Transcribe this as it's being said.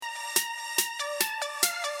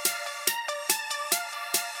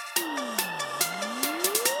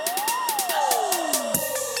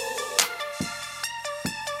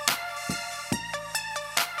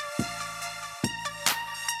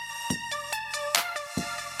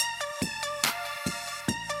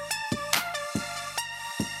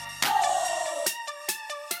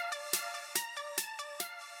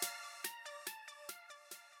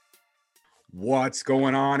What's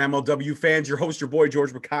going on, MLW fans? Your host, your boy,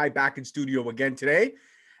 George Mackay, back in studio again today.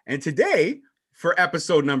 And today, for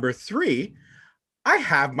episode number 3, I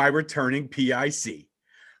have my returning PIC.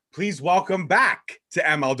 Please welcome back to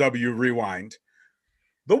MLW Rewind,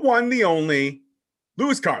 the one, the only,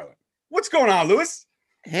 Lewis Carlin. What's going on, Lewis?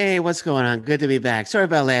 Hey, what's going on? Good to be back. Sorry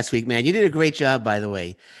about last week, man. You did a great job, by the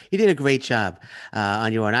way. You did a great job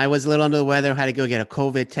on your own. I was a little under the weather, had to go get a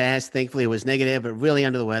COVID test. Thankfully, it was negative, but really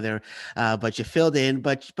under the weather. But you filled in,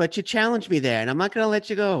 but you challenged me there, and I'm not going to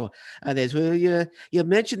let you go. You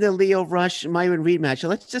mentioned the Lio Rush Myron Reed match. So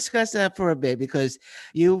let's discuss that for a bit because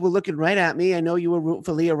you were looking right at me. I know you were rooting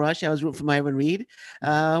for Lio Rush. I was rooting for Myron Reed.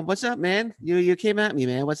 What's up, man? You came at me,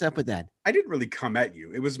 man. What's up with that? I didn't really come at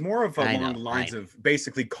you. It was more of along the lines of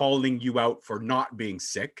basically calling you out for not being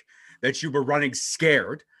sick, that you were running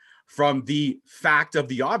scared from the fact of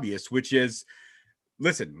the obvious, which is,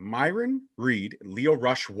 listen, Myron Reed, Lio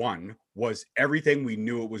Rush 1 was everything we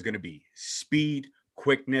knew it was going to be. Speed,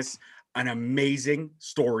 quickness, an amazing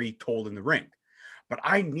story told in the ring. But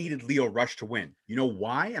I needed Lio Rush to win. You know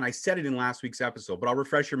why? And I said it in last week's episode, but I'll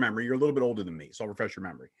refresh your memory. You're a little bit older than me, so I'll refresh your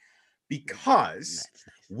memory. Because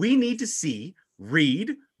we need to see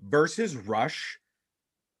Reed versus Rush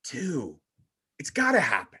 2. It's got to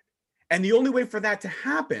happen. And the only way for that to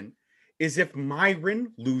happen is if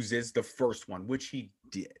Myron loses the first one, which he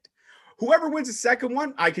did. Whoever wins the second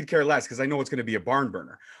one, I could care less because I know it's going to be a barn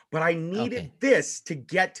burner. But I needed this to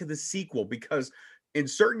get to the sequel because in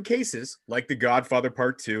certain cases, like The Godfather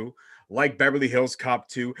Part 2, like Beverly Hills Cop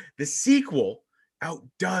 2, the sequel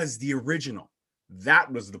outdoes the original.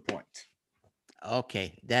 That was the point.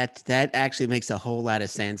 Okay, that actually makes a whole lot of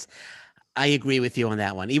sense. I agree with you on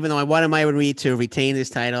that one. Even though I wanted Myron Reed to retain this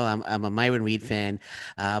title, I'm a Myron Reed fan,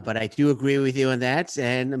 but I do agree with you on that.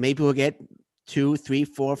 And maybe we'll get 2, 3,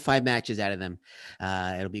 4, 5 matches out of them.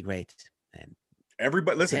 It'll be great. And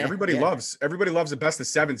everybody loves the best of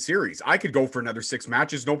 7 series. I could go for another 6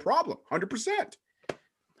 matches, no problem. 100%.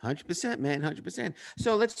 100%, man. 100%.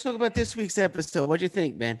 So let's talk about this week's episode. What do you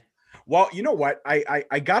think, man? Well, you know what?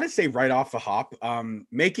 I got to say right off the hop,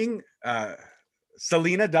 making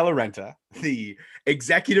Salina De La Renta the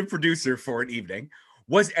executive producer for an evening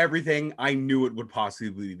was everything I knew it would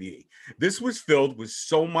possibly be. This was filled with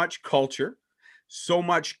so much culture, so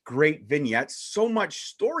much great vignettes, so much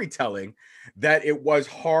storytelling that it was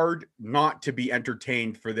hard not to be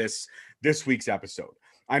entertained for this week's episode.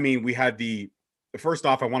 I mean, we had first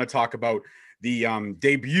off, I want to talk about the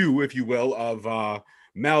debut, if you will, of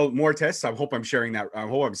Mil Muertes. I hope I'm saying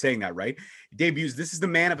that right. He debuts. This is the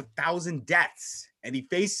man of 1,000 deaths, and he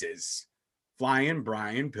faces Flying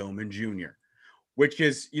Brian Pillman Jr., which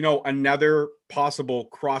is, another possible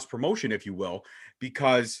cross promotion, if you will,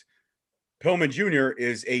 because Pillman Jr.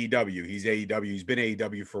 is AEW. He's AEW. He's been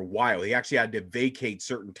AEW for a while. He actually had to vacate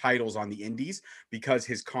certain titles on the indies because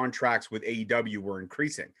his contracts with AEW were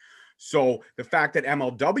increasing. So the fact that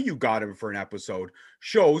MLW got him for an episode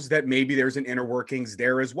shows that maybe there's an inner workings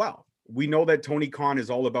there as well. We know that Tony Khan is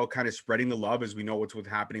all about kind of spreading the love, as we know what's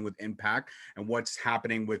happening with Impact and what's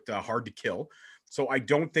happening with Hard to Kill. So I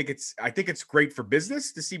think it's great for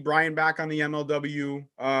business to see Brian back on the MLW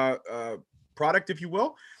product, if you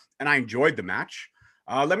will. And I enjoyed the match.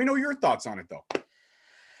 Let me know your thoughts on it, though.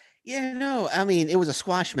 Yeah, no, I mean, it was a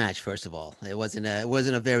squash match, first of all. It wasn't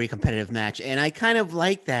a very competitive match. And I kind of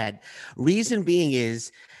like that. Reason being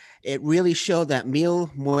is it really showed that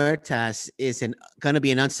Mil Muertes is going to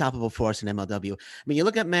be an unstoppable force in MLW. I mean, you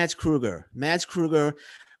look at Mads Kruger. Mads Kruger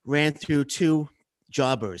ran through 2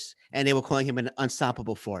 jobbers, and they were calling him an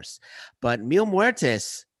unstoppable force. But Mil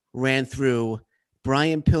Muertes ran through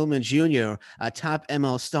Brian Pillman Jr., a top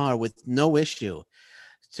ML star, with no issue,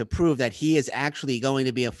 to prove that he is actually going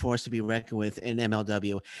to be a force to be reckoned with in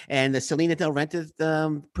MLW. And the Salina De La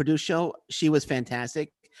Renta produced show, she was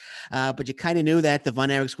fantastic. But you kind of knew that the Von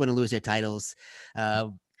Erichs were going to lose their titles.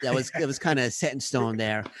 It was kind of set in stone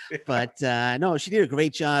there. But no, she did a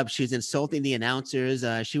great job. She was insulting the announcers.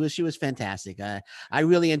 She was fantastic. I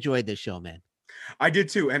really enjoyed this show, man. I did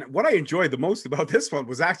too. And what I enjoyed the most about this one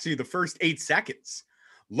was actually the first 8 seconds.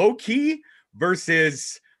 Low Key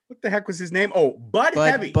versus, what the heck was his name? Oh, Bud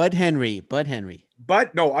Heavy. Bud Henry.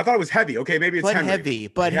 But no, I thought it was Heavy. Okay, maybe it's Henry.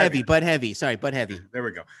 Bud Heavy. Sorry, Bud Heavy. There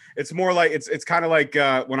we go. It's more like it's kind of like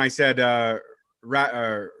when I said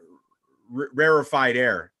rarefied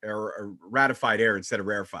air or ratified air instead of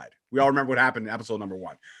rarefied. We all remember what happened in episode number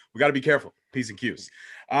 1. We got to be careful. P's and Q's.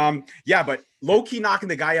 But low key knocking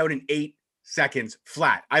the guy out in 8 seconds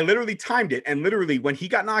flat. I literally timed it, and literally when he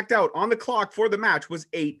got knocked out on the clock for the match was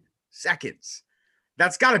 8 seconds.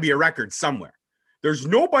 That's got to be a record somewhere. There's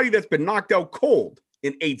nobody that's been knocked out cold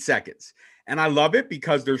in 8 seconds. And I love it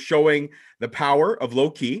because they're showing the power of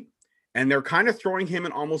Low Ki, and they're kind of throwing him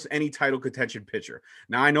in almost any title contention picture.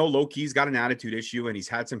 Now, I know Low Ki's got an attitude issue and he's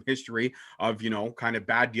had some history of, kind of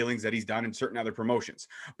bad dealings that he's done in certain other promotions.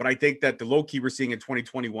 But I think that the Low Ki we're seeing in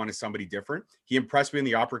 2021 is somebody different. He impressed me in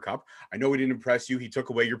the Opera Cup. I know he didn't impress you. He took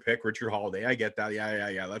away your pick, Richard Holiday. I get that.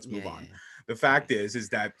 Yeah. Let's move on. The fact is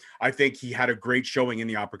that I think he had a great showing in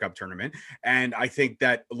the Opera Cup tournament. And I think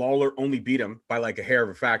that Lawler only beat him by like a hair of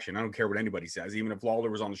a fraction. I don't care what anybody says. Even if Lawler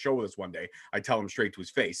was on the show with us one day, I tell him straight to his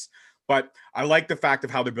face. But I like the fact of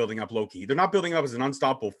how they're building up Low Ki. They're not building up as an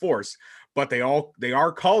unstoppable force, but they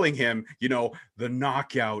are calling him, the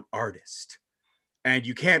knockout artist. And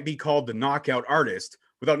you can't be called the knockout artist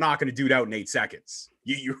without knocking a dude out in 8 seconds.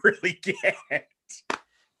 You really can't.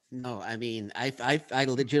 No, I mean, I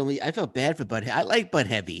legitimately, I felt bad for Bud. I like Bud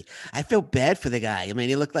Heavy. I felt bad for the guy. I mean,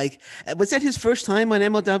 he looked like, was that his first time on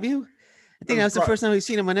MLW? I think that was the first time we've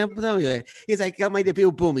seen him on MLW. He's like, got my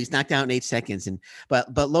debut, boom, he's knocked out in 8 seconds.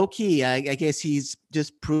 But Low Ki, I guess he's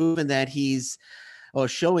just proven that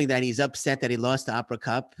showing that he's upset that he lost the Opera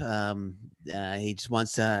Cup. He just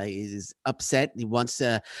wants he's upset. He wants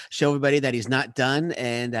to show everybody that he's not done.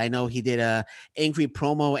 And I know he did a angry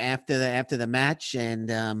promo after the match.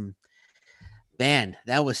 And man,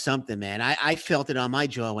 that was something, man. I felt it on my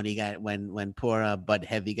jaw when poor Bud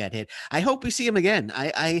Heavy got hit. I hope we see him again.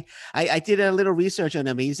 I did a little research on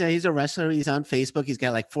him. He's a wrestler. He's on Facebook. He's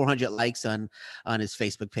got like 400 likes on his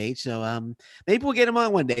Facebook page. So maybe we'll get him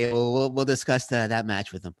on one day. We'll discuss that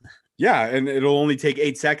match with him. Yeah, and it'll only take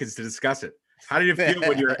 8 seconds to discuss it. How did it feel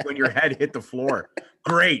when your head hit the floor?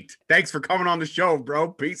 Great. Thanks for coming on the show, bro.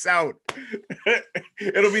 Peace out.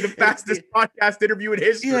 It'll be the fastest podcast interview in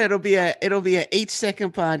history. Yeah, it'll be a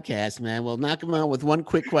 8-second podcast, man. We'll knock him out with one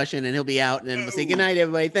quick question and he'll be out, and then we'll say goodnight,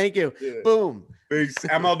 everybody. Thank you. Yeah. Boom. Thanks.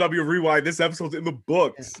 MLW Rewind. This episode's in the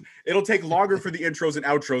books. It'll take longer for the intros and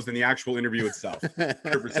outros than the actual interview itself.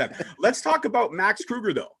 100%. Let's talk about Max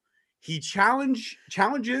Kruger, though. He challenges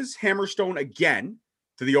Hammerstone again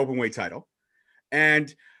to the openweight title.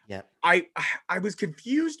 And I was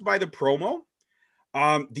confused by the promo.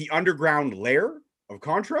 The underground lair of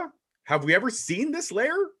Contra. Have we ever seen this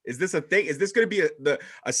lair? Is this a thing? Is this going to be a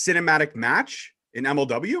cinematic match in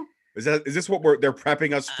MLW? Is this what they're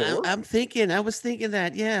prepping us for? I was thinking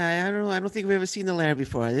that. Yeah, I don't know. I don't think we've ever seen the lair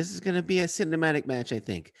before. This is going to be a cinematic match, I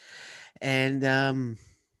think. And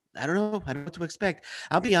I don't know. I don't know what to expect.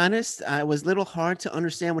 I'll be honest. It was a little hard to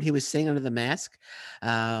understand what he was saying under the mask.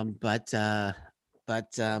 I'm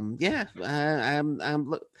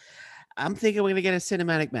thinking we're going to get a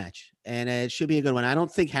cinematic match, and it should be a good one. I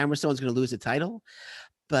don't think Hammerstone's going to lose the title,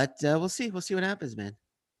 but we'll see. We'll see what happens, man.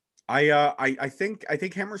 I think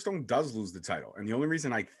Hammerstone does lose the title, and the only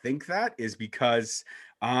reason I think that is because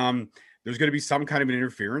there's going to be some kind of an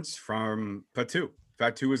interference from Fatu.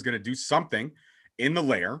 Fatu is going to do something in the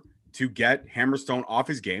lair to get Hammerstone off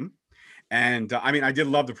his game. And I did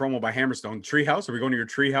love the promo by Hammerstone. Treehouse, are we going to your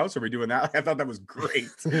treehouse? Are we doing that? I thought that was great.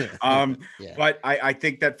 But I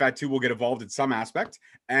think that Fatu will get involved in some aspect.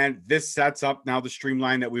 And this sets up now the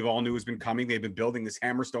streamline that we've all knew has been coming. They've been building this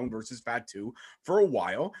Hammerstone versus Fatu for a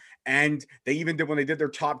while. And they even did, when they did their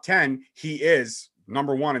top 10, he is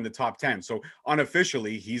number 1 in the top 10. So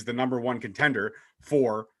unofficially, he's the number 1 contender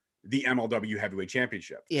for the MLW Heavyweight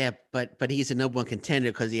Championship. Yeah, but he's a number 1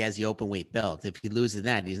 contender because he has the open weight belt. If he loses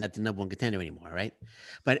that, he's not the number 1 contender anymore, right?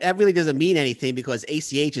 But that really doesn't mean anything because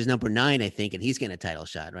ACH is number 9, I think, and he's getting a title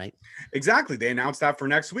shot, right? Exactly. They announced that for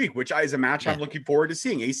next week, which is a match I'm looking forward to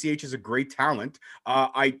seeing. ACH is a great talent.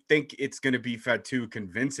 I think it's going to be Fatu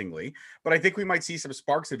convincingly, but I think we might see some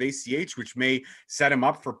sparks of ACH, which may set him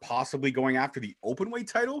up for possibly going after the open weight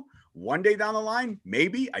title one day down the line.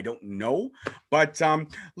 Maybe, I don't know. But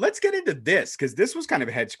let's get into this, because this was kind of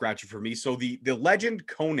a head scratcher for me. So the legend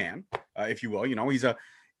Konnan, if you will, he's a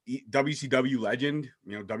WCW legend,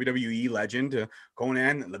 WWE legend,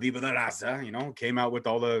 Konnan, La Viva la Raza, came out with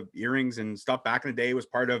all the earrings and stuff back in the day, was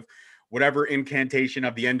part of whatever incantation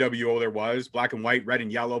of the NWO there was, black and white, red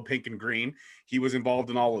and yellow, pink and green. He was involved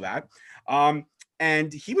in all of that.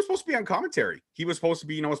 And he was supposed to be on commentary. He was supposed to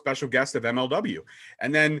be, a special guest of MLW.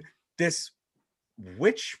 And then this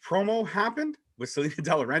witch promo happened with Salina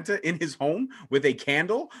De La Renta in his home with a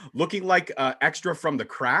candle, looking like extra from The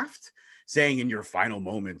Craft, saying, "In your final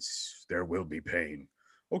moments, there will be pain."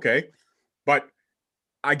 Okay, but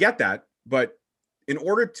I get that. But in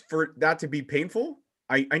order for that to be painful,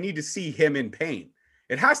 I need to see him in pain.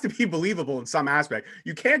 It has to be believable in some aspect.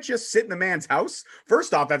 You can't just sit in the man's house.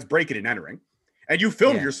 First off, that's breaking and entering. And you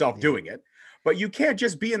filmed yourself doing it. But you can't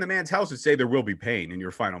just be in the man's house and say there will be pain in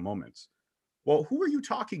your final moments. Well, who are you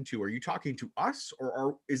talking to? Are you talking to us,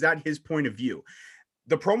 or is that his point of view?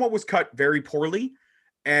 The promo was cut very poorly,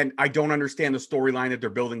 and I don't understand the storyline that they're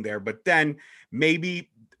building there. But then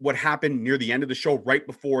maybe what happened near the end of the show, right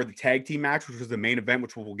before the tag team match, which was the main event,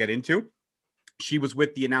 which we'll get into, she was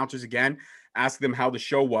with the announcers again, asking them how the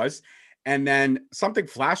show was. And then something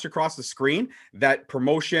flashed across the screen that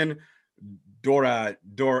promotion Dora,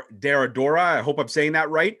 I hope I'm saying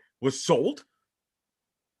that right, was sold.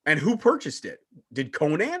 And who purchased it? Did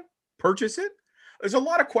Conan purchase it? There's a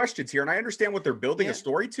lot of questions here, and I understand what they're building a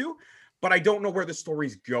story to, but I don't know where the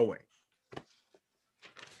story's going.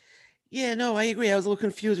 Yeah, no, I agree. I was a little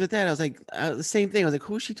confused with that. I was like, the same thing. I was like,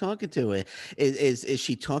 who's she talking to? Is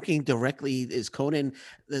she talking directly? Is Conan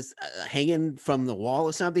hanging from the wall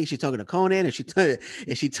or something? Is she talking to Conan? Is she talking?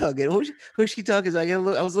 Who's she talking? So I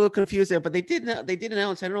was a little confused there. But they did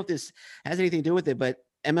announce. I don't know if this has anything to do with it, but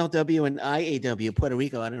MLW and IAW Puerto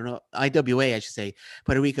Rico. I don't know. IWA, I should say.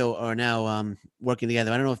 Puerto Rico are now working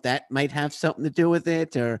together. I don't know if that might have something to do with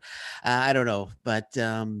it, or I don't know, but.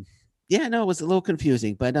 Yeah, no, it was a little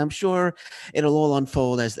confusing, but I'm sure it'll all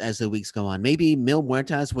unfold as the weeks go on. Maybe Mil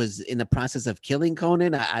Muertes was in the process of killing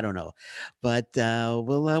Conan. I don't know, but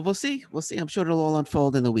we'll see. We'll see. I'm sure it'll all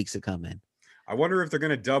unfold in the weeks to come. In. I wonder if they're going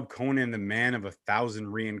to dub Conan the man of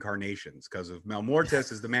 1,000 reincarnations, because if Mil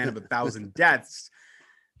Muertes is the man of 1,000 deaths,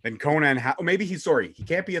 then Conan, he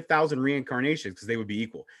can't be 1,000 reincarnations because they would be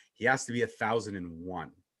equal. He has to be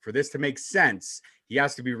 1,001. For this to make sense, he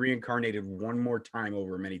has to be reincarnated one more time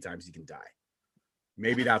over many times he can die.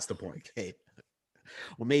 Maybe that's the point. Okay.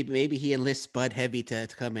 Well, maybe he enlists Bud Heavy to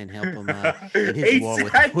come and help him in his war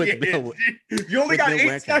with Bill. You only got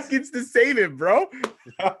 8 seconds to save him, bro.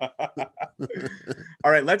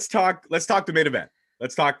 All right, let's talk the main event.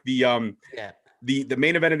 Let's talk the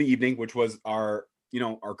main event of the evening, which was our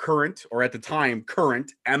current, or at the time,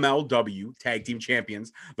 current MLW tag team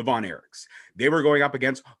champions, the Von Erichs. They were going up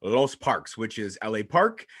against Los Parks, which is LA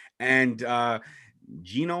Park, and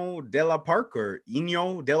Gino de la Park, or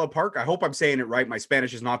Ino de la Park. I hope I'm saying it right. My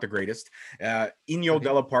Spanish is not the greatest. Ino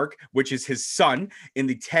de la Park, which is his son, in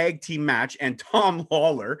the tag team match, and Tom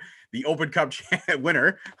Lawler, the Open Cup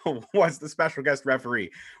winner, was the special guest referee,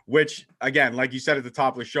 which, again, like you said at the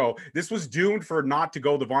top of the show, this was doomed for not to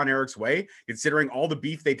go the Von Erichs way, considering all the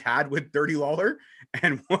beef they've had with Dirty Lawler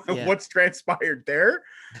and what's transpired there.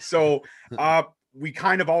 So we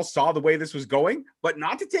kind of all saw the way this was going, but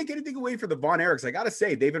not to take anything away from the Von Erichs. I got to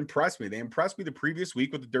say, they've impressed me. They impressed me the previous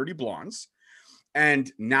week with the Dirty Blondes, and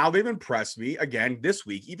now they've impressed me again this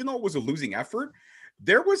week. Even though it was a losing effort,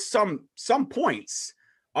 there was some points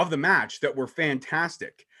of the match that were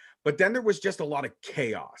fantastic, but then there was just a lot of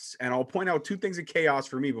chaos. And I'll point out 2 things of chaos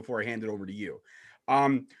for me before I hand it over to you.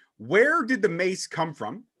 Where did the mace come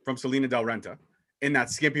from Salina Del Renta in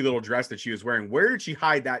that skimpy little dress that she was wearing? Where did she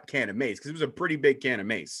hide that can of mace? Because it was a pretty big can of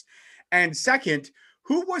mace. And second,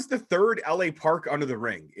 who was the third LA Park under the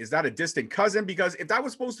ring? Is that a distant cousin? Because if that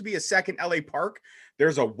was supposed to be a second LA Park,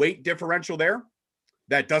 there's a weight differential there.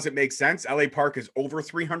 That doesn't make sense. LA Park is over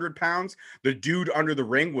 300 pounds. The dude under the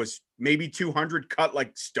ring was maybe 200, cut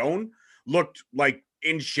like stone, looked like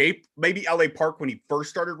in shape. Maybe LA Park when he first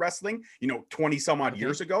started wrestling, 20 some odd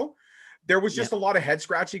years ago. There was just a lot of head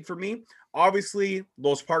scratching for me. Obviously,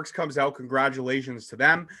 Los Parks comes out. Congratulations to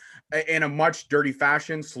them. In a much dirty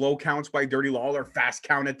fashion, slow counts by Dirty Lawler, fast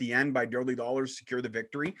count at the end by Dirty Lawler, secure the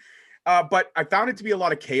victory. But I found it to be a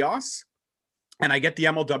lot of chaos. And I get the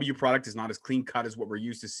MLW product is not as clean cut as what we're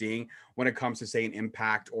used to seeing when it comes to, say, an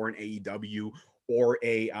Impact or an AEW or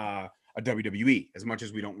a WWE. As much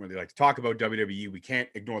as we don't really like to talk about WWE, we can't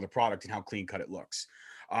ignore the product and how clean cut it looks.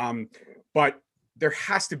 But there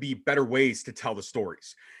has to be better ways to tell the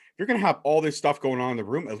stories. If you're going to have all this stuff going on in the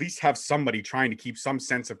room, at least have somebody trying to keep some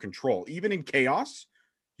sense of control. Even in chaos,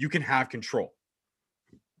 you can have control.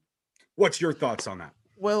 What's your thoughts on that?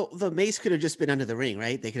 Well, the mace could have just been under the ring,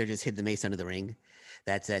 right? They could have just hid the mace under the ring.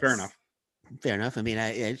 That's fair enough. Fair enough. I mean,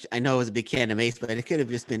 I know it was a big can of mace, but it could have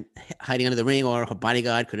just been hiding under the ring, or her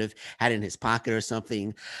bodyguard could have had it in his pocket or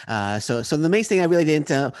something. So the mace thing I really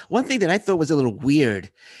didn't. One thing that I thought was a little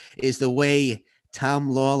weird is the way Tom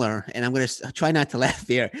Lawler, and I'm going to try not to laugh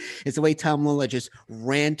here, is the way Tom Lawler just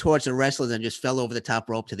ran towards the wrestlers and just fell over the top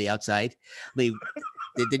rope to the outside. I mean,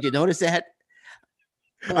 did you notice that?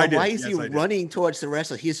 I Why did. is he Yes, I did. running towards the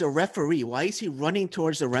wrestler? He's a referee. Why is he running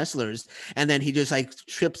towards the wrestlers? And then he just like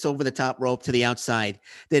trips over the top rope to the outside.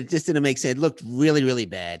 That just didn't make sense. It looked really, really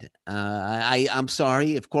bad. I'm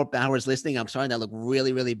sorry if Court Bauer is listening. I'm sorry. That looked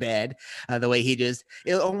really, really bad. The way he just,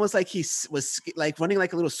 it almost like he was like running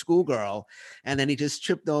like a little schoolgirl, and then he just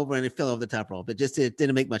tripped over and it fell over the top rope. It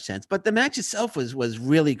didn't make much sense. But the match itself was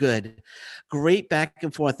really good. Great back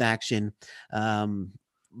and forth action.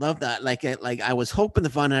 Love that. Like I was hoping the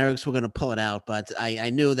Von Erichs were going to pull it out, but I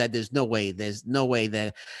knew that there's no way that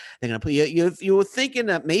they're going to put you were thinking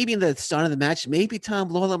that maybe in the start of the match, maybe Tom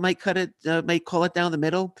Lawler might might call it down the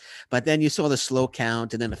middle, but then you saw the slow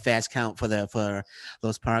count and then the fast count for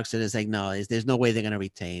those Parks. And it's like, no, there's no way they're going to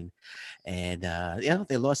retain. And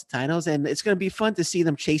they lost the titles, and it's going to be fun to see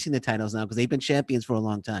them chasing the titles now because they've been champions for a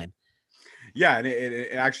long time. Yeah, and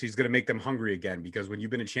it actually is going to make them hungry again, because when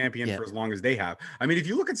you've been a champion for as long as they have, I mean, if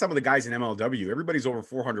you look at some of the guys in MLW, everybody's over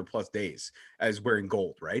 400 plus days as wearing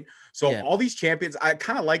gold, right? So all these champions, I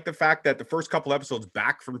kind of like the fact that the first couple episodes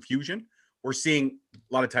back from Fusion, we're seeing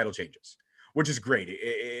a lot of title changes, which is great.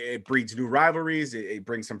 It breeds new rivalries. It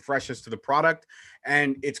brings some freshness to the product,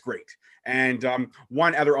 and it's great. And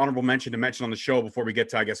one other honorable mention to mention on the show before we get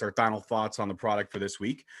to, I guess, our final thoughts on the product for this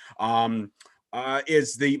week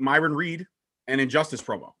is the Myron Reed and Injustice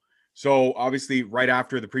promo. So obviously right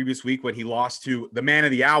after the previous week when he lost to the man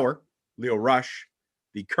of the hour, Lio Rush,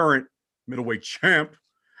 the current middleweight champ,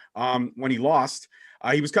 when he lost,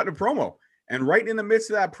 he was cutting a promo. And right in the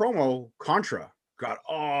midst of that promo, Contra got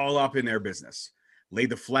all up in their business,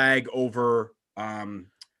 laid the flag over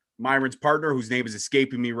Myron's partner, whose name is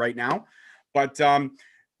escaping me right now. But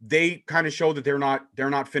they kind of show that they're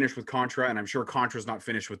not finished with Contra, and I'm sure Contra's not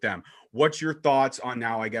finished with them. What's your thoughts on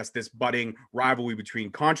now, I guess, this budding rivalry between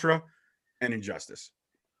Contra and Injustice?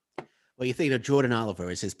 Well, you think of Jordan Oliver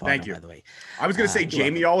as his partner, by the way. I was going to say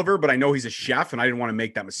Jamie Oliver, but I know he's a chef, and I didn't want to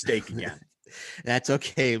make that mistake again. That's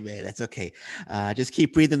okay, man. That's okay. Just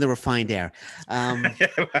keep breathing the refined air. All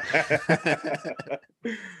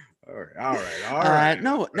right.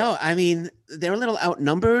 No. I mean, they're a little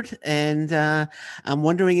outnumbered, and I'm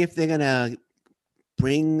wondering if they're gonna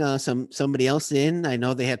bring somebody else in. I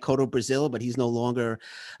know they had Cotto Brazil, but he's no longer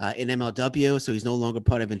in MLW, so he's no longer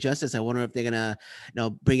part of Injustice. I wonder if they're gonna,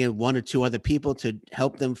 bring in one or two other people to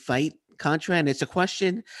help them fight Contra. And it's a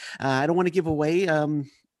question. I don't want to give away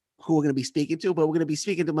who we're going to be speaking to, but we're going to be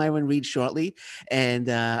speaking to Myron Reed shortly, and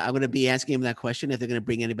I'm going to be asking him that question if they're going to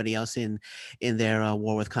bring anybody else in their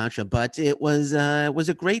war with Contra. But it was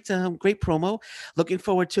a great promo. Looking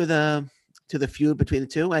forward to the feud between the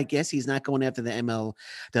two. I guess he's not going after the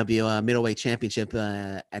MLW middleweight championship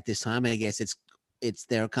at this time. I guess it's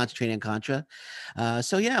they're concentrating on Contra.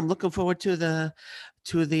 So yeah, I'm looking forward to the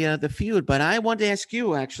feud. But I wanted to ask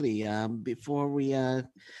you actually before we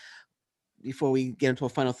get into our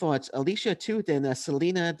final thoughts, Alicia Atout and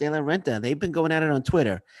Selena De La Renta, they've been going at it on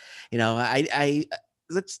Twitter. I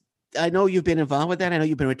know you've been involved with that. I know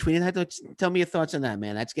you've been retweeting that. Tell me your thoughts on that,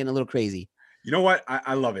 man. That's getting a little crazy. You know what?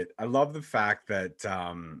 I love it. I love the fact that,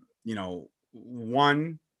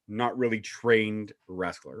 one not really trained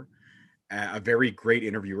wrestler, a very great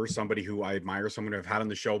interviewer, somebody who I admire, someone I've had on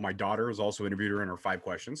the show. My daughter has also interviewed her in her 5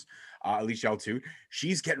 questions. Alicia Atout,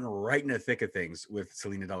 she's getting right in the thick of things with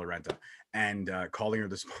Selena De La Renta and calling her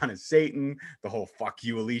the spawn of Satan, the whole "fuck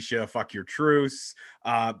you, Alicia, fuck your truce,"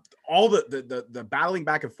 all the battling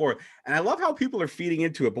back and forth. And I love how people are feeding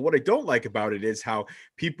into it. But what I don't like about it is how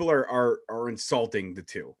people are insulting the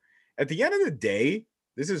two. At the end of the day,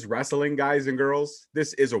 this is wrestling, guys and girls.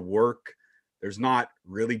 This is a work. There's not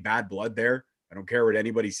really bad blood there. I don't care what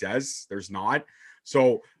anybody says. There's not.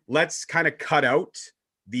 So let's kind of cut out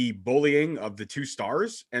the bullying of the two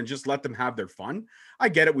stars and just let them have their fun. I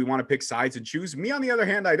get it. We want to pick sides and choose. Me, on the other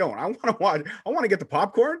hand, I don't. I want to get the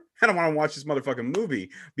popcorn and I want to watch this motherfucking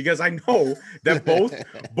movie because I know that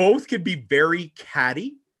both could be very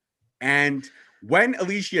catty. And when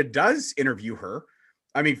Alicia does interview her,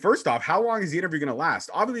 I mean, first off, how long is the interview going to last?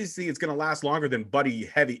 Obviously, it's going to last longer than Bud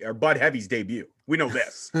Heavy's debut. We know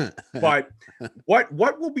this. But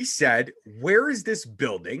what will be said? Where is this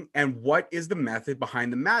building? And what is the method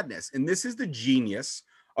behind the madness? And this is the genius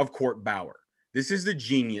of Court Bauer. This is the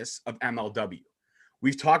genius of MLW.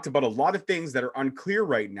 We've talked about a lot of things that are unclear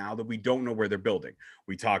right now that we don't know where they're building.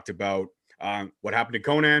 We talked about what happened to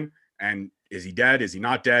Conan, and is he dead? Is he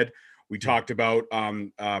not dead? We talked about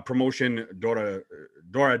promotion Dora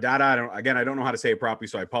Dada. I don't know how to say it properly,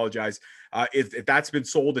 so I apologize. If that's been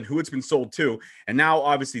sold and who it's been sold to. And now,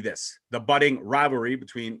 obviously, the budding rivalry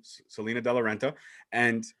between Selena De La Renta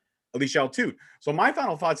and Alicia Atout. So my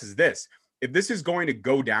final thoughts is this. If this is going to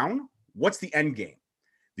go down, what's the end game?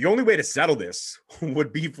 The only way to settle this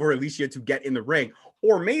would be for Alicia to get in the ring,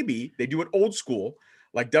 or maybe they do it old school,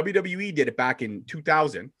 like WWE did it back in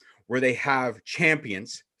 2000, where they have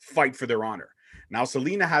champions fight for their honor. Now,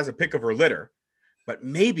 Selena has a pick of her litter, but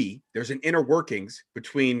maybe there's an inner workings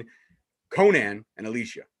between Conan and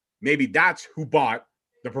Alicia. Maybe that's who bought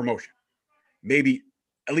the promotion. Maybe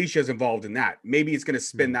Alicia's involved in that. Maybe it's going to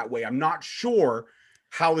spin that way. I'm not sure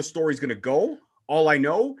how the story's going to go. All I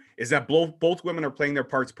know is that both women are playing their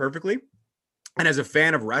parts perfectly. And as a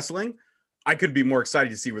fan of wrestling, I could be more excited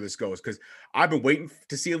to see where this goes because I've been waiting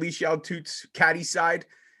to see Alicia Altoot's catty side,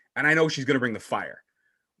 and I know she's going to bring the fire.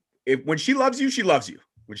 When she loves you, she loves you.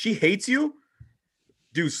 When she hates you,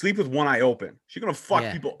 dude, sleep with one eye open. She's going to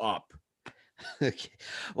fuck people up. Okay.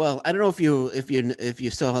 Well, I don't know if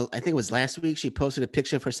you saw, I think it was last week, she posted a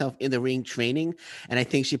picture of herself in the ring training, and I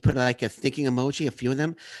think she put like a thinking emoji, a few of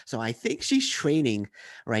them. So I think she's training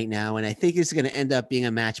right now, and I think it's going to end up being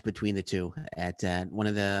a match between the two at one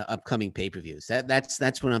of the upcoming pay-per-views.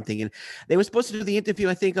 That's what I'm thinking. They were supposed to do the interview,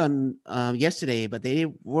 I think, on yesterday, but they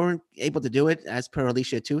weren't able to do it as per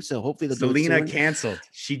Alicia too. So hopefully they'll do it soon. Canceled.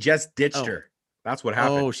 She just ditched her. That's what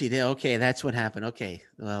happened. Oh, she did. Okay, that's what happened. Okay,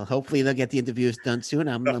 well, hopefully they'll get the interviews done soon.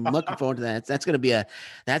 I'm looking forward to that. That's gonna be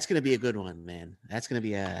a good one, man. That's gonna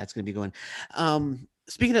be a good one.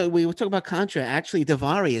 Speaking of, we were talking about Contra. Actually,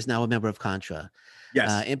 Daivari is now a member of Contra.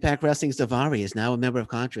 Yes. Impact Wrestling's Daivari is now a member of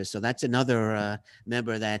Contra. So that's another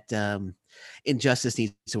member that Injustice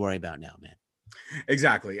needs to worry about now, man.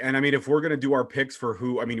 Exactly. And I mean, if we're going to do our picks for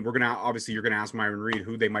who, I mean, we're going to, obviously you're going to ask Myron Reed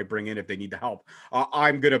who they might bring in if they need the help.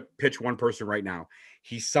 I'm going to pitch one person right now.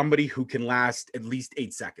 He's somebody who can last at least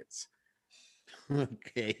 8 seconds.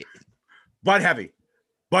 Okay. Bud Heavy.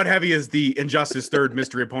 Bud Heavy is the Injustice third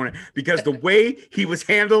mystery opponent because the way he was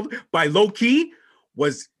handled by Low Ki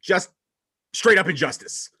was just straight up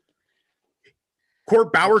injustice.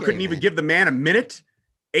 Court Bauer couldn't even give the man a minute.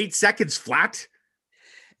 8 seconds flat.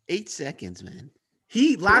 8 seconds, man.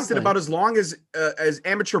 He lasted about as long as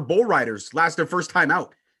amateur bull riders last their first time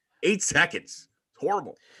out. 8 seconds.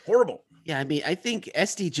 Horrible. Yeah, I mean, I think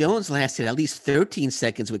SD Jones lasted at least 13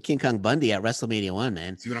 seconds with King Kong Bundy at WrestleMania 1,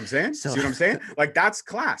 man. See what I'm saying? Like, that's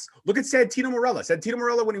class. Look at Santino Marella. Santino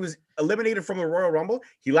Marella, when he was eliminated from the Royal Rumble,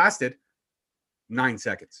 he lasted 9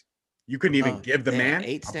 seconds. You couldn't even give the man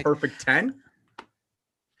a perfect 10.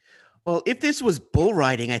 Well, if this was bull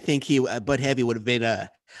riding, I think Bud Heavy would have been a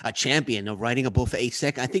champion of riding a bull for 8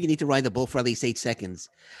 seconds. I think you need to ride the bull for at least 8 seconds.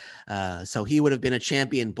 So he would have been a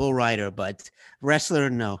champion bull rider, but wrestler,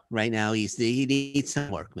 no. Right now, he needs some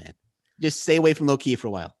work, man. Just stay away from Low Ki for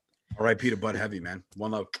a while. All right, Peter Bud Heavy, man. One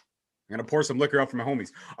love. I'm going to pour some liquor out for my homies.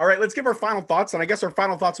 All right, let's give our final thoughts. And I guess our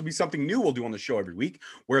final thoughts will be something new we'll do on the show every week,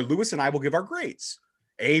 where Lewis and I will give our grades.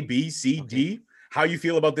 A, B, C, D. How you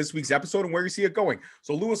feel about this week's episode and where you see it going.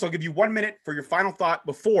 So, Lewis, I'll give you 1 minute for your final thought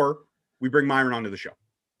before we bring Myron onto the show.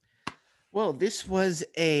 Well, this was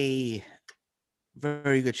a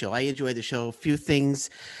very good show. I enjoyed the show. A few things,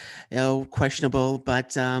 questionable,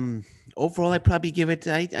 but overall, I'd probably give it.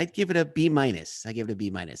 I'd give it a B minus. I give it a B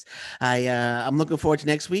minus. I'm looking forward to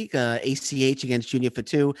next week. ACH against Junior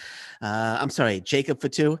Fatu. I'm sorry, Jacob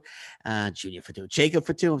Fatu. Junior Fatu. Jacob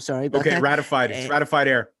Fatu. I'm sorry. Okay, that. Ratified. It's ratified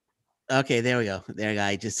air. Okay, there we go. There,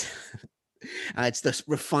 guy. Just it's the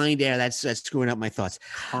refined air that's screwing up my thoughts.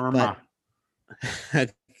 Karma.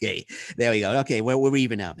 Okay, there we go. Okay, we're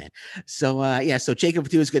even now, man. So so Jacob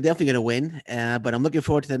Fatu is definitely going to win. But I'm looking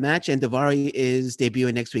forward to the match, and Daivari is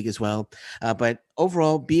debuting next week as well. But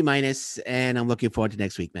overall, B minus, and I'm looking forward to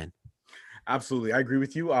next week, man. Absolutely. I agree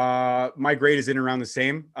with you. My grade is in around the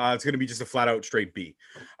same. It's going to be just a flat out straight B.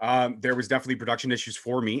 There was definitely production issues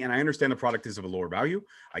for me, and I understand the product is of a lower value.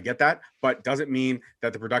 I get that, but doesn't mean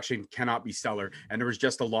that the production cannot be stellar. And there was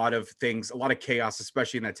just a lot of things, a lot of chaos,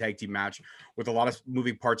 especially in that tag team match with a lot of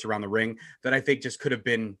moving parts around the ring that I think just could have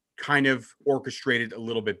been kind of orchestrated a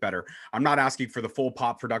little bit better. I'm not asking for the full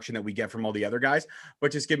pop production that we get from all the other guys,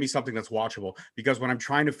 but just give me something that's watchable, because when I'm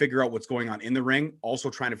trying to figure out what's going on in the ring, also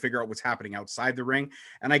trying to figure out what's happening outside the ring.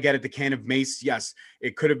 And I get it. The can of mace, yes,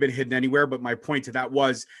 it could have been hidden anywhere. But my point to that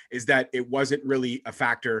is that it wasn't really a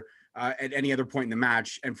factor at any other point in the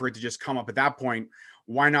match. And for it to just come up at that point,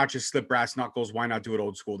 why not just slip brass knuckles? Why not do it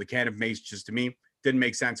old school? The can of mace, just to me, didn't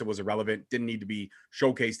make sense. It was irrelevant. Didn't need to be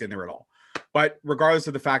showcased in there at all. But regardless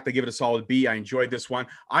of the fact, I give it a solid B. I enjoyed this one.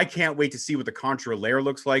 I can't wait to see what the Contra lair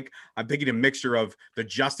looks like. I'm thinking a mixture of the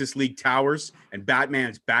Justice League Towers and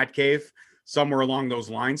Batman's Batcave, somewhere along those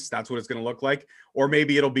lines. That's what it's going to look like. Or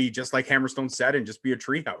maybe it'll be just like Hammerstone said and just be a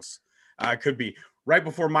treehouse. Could be. Right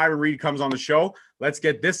before Myron Reed comes on the show, let's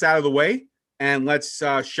get this out of the way and let's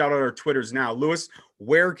shout out our Twitters now. Lewis,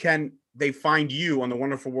 where can they find you on the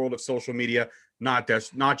wonderful world of social media, not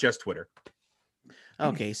just Twitter?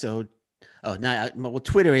 Okay, so well,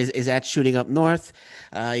 Twitter is at Shooting Up North.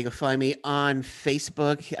 You can find me on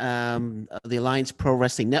Facebook, the Alliance Pro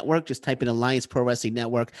Wrestling Network. Just type in Alliance Pro Wrestling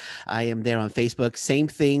Network. I am there on Facebook. Same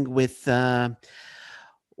thing with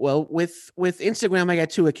with Instagram. I got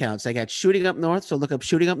two accounts. I got Shooting Up North, so look up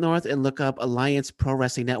Shooting Up North and look up Alliance Pro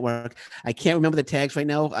Wrestling Network. I can't remember the tags right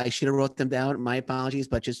now. I should have wrote them down. My apologies,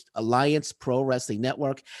 but just Alliance Pro Wrestling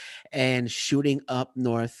Network and Shooting Up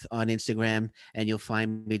North on Instagram, and you'll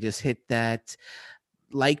find me. Just hit that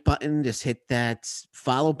like button, just hit that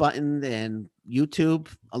follow button, and YouTube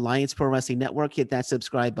Alliance Pro Wrestling Network, hit that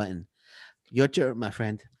subscribe button. Your turn, my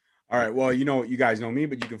friend. All right. Well, you guys know me,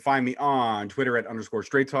 but you can find me on Twitter at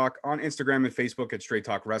 _Straight Talk, on Instagram and Facebook at Straight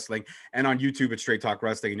Talk Wrestling, and on YouTube at Straight Talk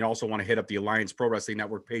Wrestling. And you also want to hit up the Alliance Pro Wrestling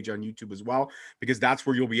Network page on YouTube as well, because that's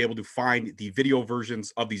where you'll be able to find the video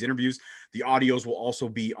versions of these interviews. The audios will also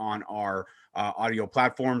be on our audio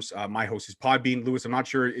platforms. My host is Podbean. Lewis, I'm not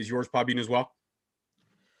sure, is yours Podbean as well?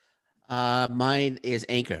 Mine is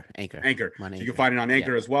Anchor. Anchor. So you can find it on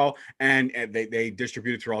Anchor as well, and they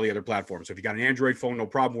distribute it through all the other platforms. So if you got an Android phone, no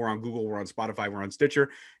problem. We're on Google, we're on Spotify, we're on Stitcher,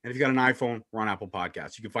 and if you got an iPhone, we're on Apple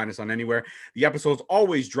Podcasts. You can find us on anywhere. The episodes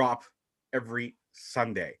always drop every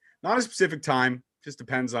Sunday. Not a specific time, just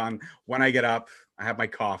depends on when I get up. I have my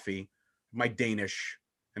coffee, my Danish,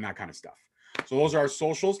 and that kind of stuff. So those are our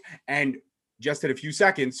socials. And just in a few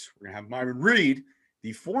seconds, we're gonna have Myron Reed,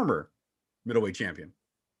 the former middleweight champion,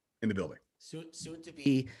 in the building. Soon to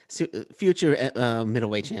be future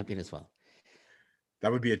middleweight champion as well.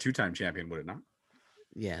 That would be a 2-time champion, would it not?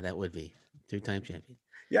 Yeah, that would be 2-time champion.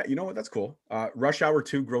 Yeah, you know what? That's cool. Rush Hour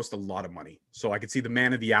 2 grossed a lot of money. So I could see the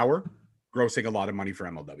man of the hour grossing a lot of money for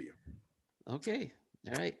MLW. Okay.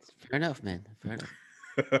 All right. Fair enough, man. Fair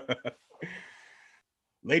enough.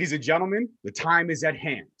 Ladies and gentlemen, the time is at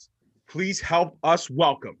hand. Please help us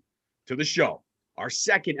welcome to the show our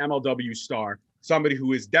second MLW star, somebody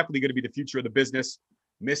who is definitely going to be the future of the business,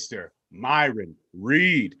 Mr. Myron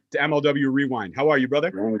Reed, to MLW Rewind. How are you,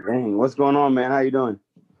 brother? Dang. What's going on, man? How you doing?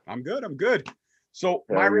 I'm good. So,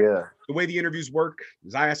 Myron, the way the interviews work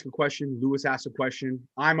is I ask a question, Lewis asks a question.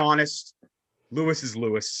 I'm honest. Lewis is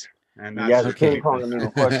Lewis. And that's you guys can't call me no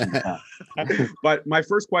questions. But my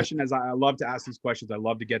first question is, I love to ask these questions. I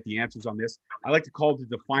love to get the answers on this. I like to call it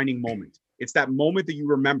the defining moment. It's that moment that you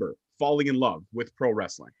remember falling in love with pro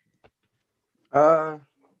wrestling.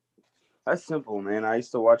 That's simple, man. I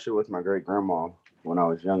used to watch it with my great grandma when I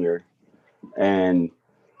was younger, and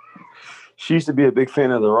she used to be a big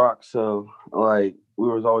fan of The Rock. So, like, we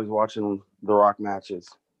was always watching The Rock matches,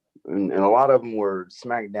 and a lot of them were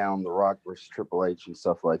SmackDown, The Rock versus Triple H and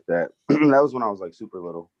stuff like that. That was when I was like super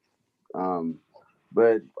little.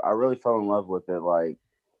 But I really fell in love with it like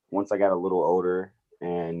once I got a little older,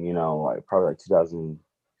 and like probably like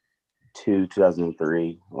 2002,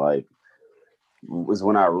 2003, like was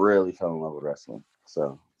when I really fell in love with wrestling.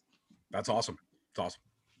 So that's awesome. It's awesome.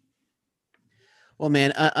 Well,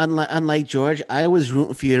 man, unlike George, I was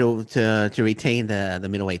rooting for you to retain the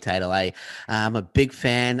middleweight title. I'm a big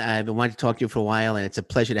fan. I've been wanting to talk to you for a while, and it's a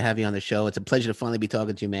pleasure to have you on the show. It's a pleasure to finally be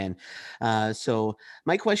talking to you, man. So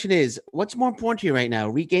my question is, what's more important to you right now,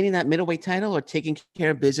 regaining that middleweight title or taking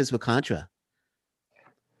care of business with Contra?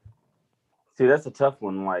 See, that's a tough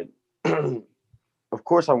one. Like, of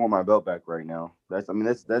course, I want my belt back right now. That's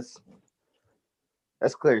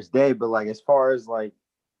clear as day. But like, as far as like,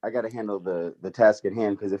 I got to handle the task at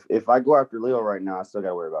hand, because if I go after Leo right now, I still got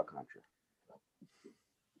to worry about Contra.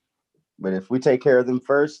 But if we take care of them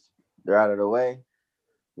first, they're out of the way,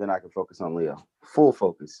 then I can focus on Leo. Full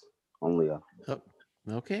focus on Leo. Oh,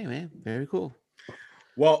 okay, man. Very cool.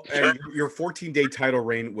 Well, and your 14-day title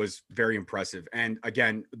reign was very impressive. And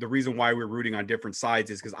again, the reason why we're rooting on different sides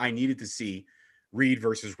is because I needed to see Reed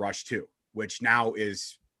versus Rush 2, which now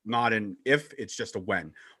is not an if, it's just a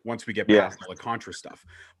when, once we get past all the Contra stuff.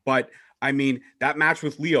 But I mean, that match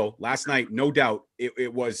with Leo last night, no doubt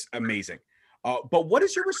it was amazing. But what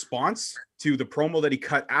is your response to the promo that he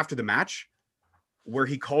cut after the match, where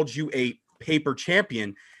he called you a paper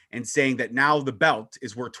champion and saying that now the belt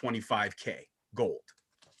is worth $25K gold?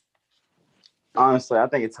 Honestly, I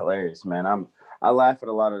think it's hilarious, man. I laugh at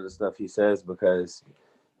a lot of the stuff he says, because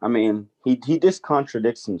I mean, he just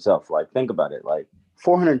contradicts himself. Like, think about it. Like,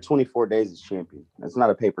 424 days as champion. That's not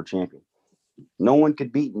a paper champion. No one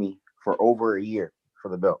could beat me for over a year for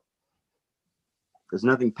the belt. There's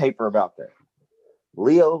nothing paper about that.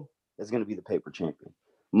 Leo is going to be the paper champion.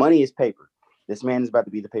 Money is paper. This man is about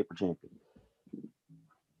to be the paper champion.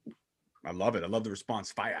 I love it. I love the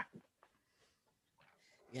response. Fire.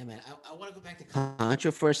 Yeah, man. I want to go back to Contra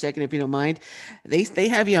for a second, if you don't mind. They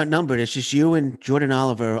have you outnumbered. It's just you and Jordan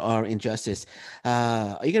Oliver are in Justice.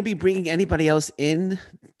 Are you going to be bringing anybody else in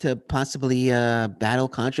to possibly battle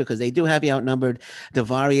Contra? Because they do have you outnumbered.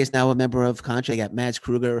 Davari is now a member of Contra. You got Mads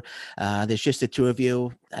Kruger. There's just the two of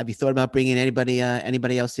you. Have you thought about bringing anybody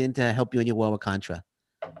else in to help you in your war with Contra?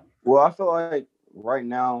 Well, I feel like right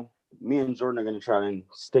now, me and Jordan are going to try and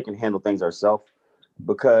stick and handle things ourselves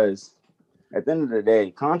because at the end of the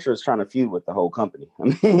day, Contra is trying to feud with the whole company.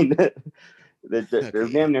 I mean, they're Okay, yeah.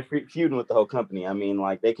 damn near feuding with the whole company. I mean,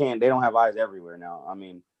 like they don't have eyes everywhere now. I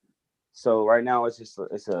mean, so right now it's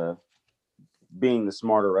a being the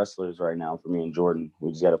smarter wrestlers right now for me and Jordan.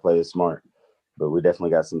 We just got to play this smart, but we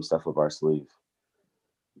definitely got some stuff up our sleeve.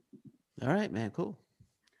 All right, man. Cool.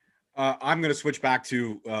 I'm going to switch back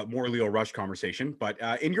to more Leo Rush conversation, but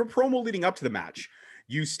in your promo leading up to the match,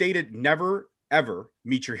 you stated never ever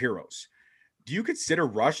meet your heroes. Do you consider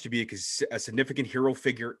Rush to be a significant hero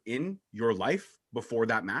figure in your life before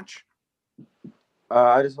that match?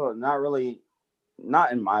 I just felt not really,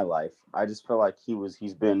 not in my life. I just feel like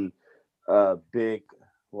he's been a big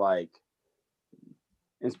like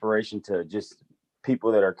inspiration to just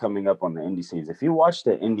people that are coming up on the indie scenes. If you watch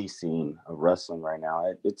the indie scene of wrestling right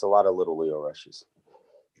now, it's a lot of little Leo Rushes,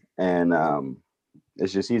 and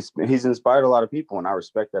it's just he's inspired a lot of people, and I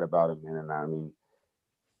respect that about him. And I mean,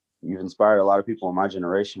 you've inspired a lot of people in my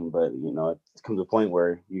generation, but you know, it comes a point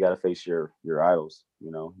where you got to face your idols,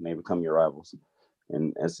 you know, and they become your rivals,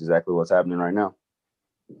 and that's exactly what's happening right now.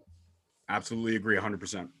 Absolutely agree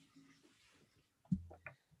 100%.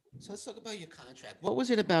 So let's talk about your contract. What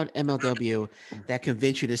was it about MLW that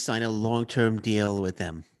convinced you to sign a long-term deal with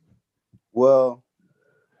them? Well,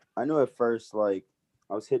 I knew at first, like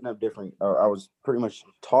I was hitting up different, or I was pretty much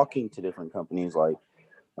talking to different companies, like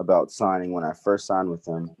about signing when I first signed with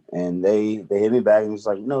them, and they hit me back and was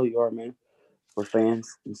like, "No, you are, man. We're fans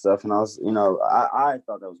and stuff." And I was, you know, I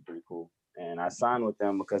thought that was pretty cool, and I signed with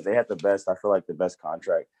them because they had the best. I feel like the best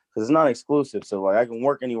contract because it's not exclusive, so like I can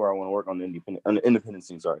work anywhere I want to work on the independent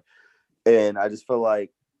scene. Sorry, and I just feel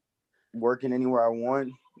like working anywhere I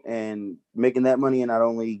want and making that money and not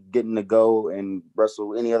only getting to go and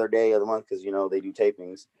wrestle any other day of the month because you know they do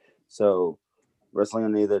tapings. So wrestling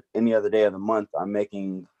on any other day of the month, I'm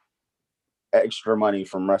making extra money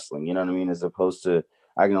from wrestling. You know what I mean? As opposed to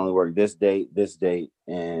I can only work this date,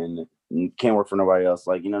 and can't work for nobody else.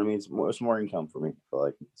 Like you know what I mean? It's more income for me. I feel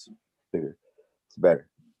like it's bigger, it's better.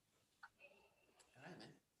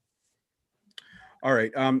 All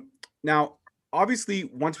right. Now, obviously,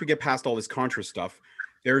 once we get past all this Contra stuff,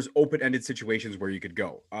 there's open-ended situations where you could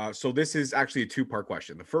go. So this is actually a two-part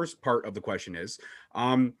question. The first part of the question is,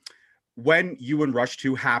 um, when you and Rush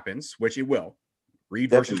 2 happens, which it will,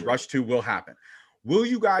 Reed versus Definitely. Rush 2 will happen. Will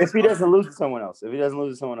you If guys he up? doesn't lose to someone else, if he doesn't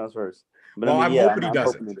lose to someone else first. But I Well, mean, I'm yeah, hoping he I'm hoping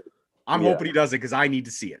doesn't. he does. I'm Yeah. hoping he does it because I need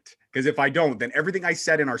to see it. Because if I don't, then everything I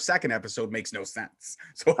said in our second episode makes no sense.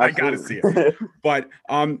 So I got to see it. Absolutely. But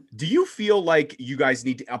do you feel like you guys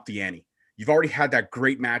need to up the ante? You've already had that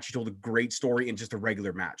great match. You told a great story in just a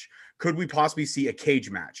regular match. Could we possibly see a cage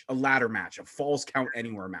match, a ladder match, a falls count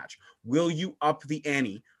anywhere match? Will you up the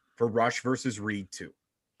ante for Rush versus Reed too?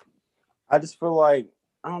 I just feel like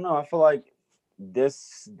I don't know. I feel like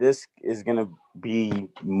this is gonna be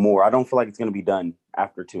more. I don't feel like it's gonna be done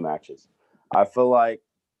after two matches. I feel like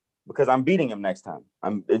because I'm beating him next time.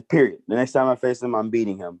 Period. The next time I face him, I'm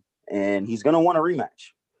beating him, and he's gonna want a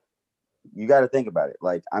rematch. You got to think about it.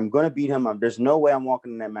 Like I'm gonna beat him. There's no way I'm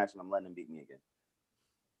walking in that match and I'm letting him beat me again.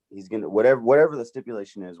 He's gonna whatever the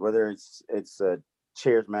stipulation is, whether it's a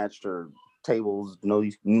chairs match or tables, no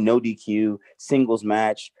DQ, singles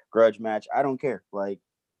match, grudge match. I don't care. Like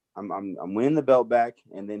I'm winning the belt back,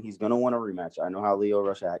 and then he's gonna want a rematch. I know how Leo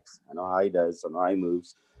Rush acts. I know how he does. I know how he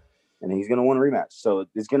moves, and he's gonna want a rematch. So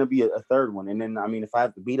it's gonna be a third one. And then I mean, if I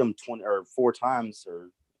have to beat him 20 or 4 times,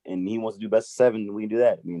 and he wants to do best of 7, we can do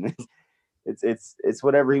that. I mean, it's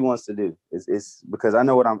whatever he wants to do. It's because I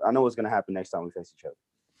know what's gonna happen next time we face each other.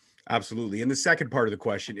 Absolutely. And the second part of the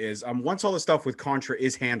question is, once all the stuff with Contra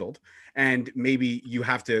is handled, and maybe you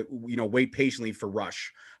have to, wait patiently for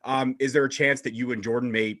Rush, is there a chance that you and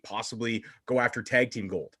Jordan may possibly go after tag team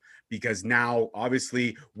gold? Because now,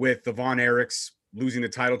 obviously, with the Von Erichs losing the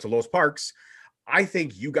title to Los Parks, I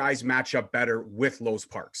think you guys match up better with Los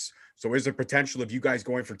Parks. So is there potential of you guys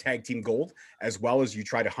going for tag team gold as well as you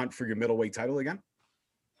try to hunt for your middleweight title again?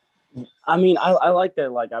 I mean, I like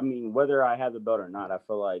that. Like, I mean, whether I have the belt or not, I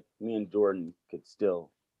feel like me and Jordan could still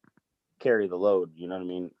carry the load. You know what I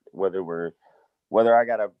mean? Whether I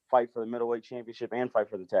got to fight for the middleweight championship and fight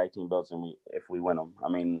for the tag team belts, and if we win them, I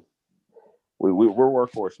mean, we're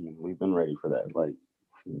workhorsemen. We've been ready for that. Like,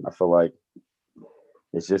 I feel like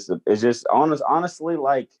it's just honestly,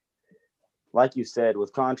 like you said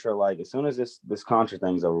with Contra, like as soon as this Contra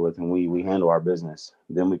thing's over with and we handle our business,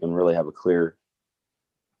 then we can really have a clear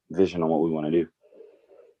vision on what we want to do.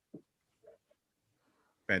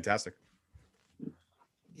 Fantastic.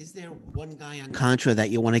 Is there one guy on Contra that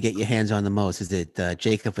you want to get your hands on the most? Is it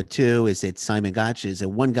Jacob Fatu? Is it Simon Gotch? Is it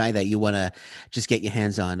one guy that you want to just get your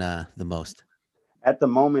hands on the most? At the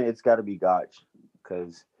moment, it's got to be Gotch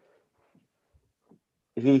because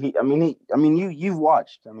you've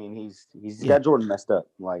watched. I mean, he's got Jordan messed up.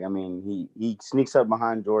 Like, I mean, he sneaks up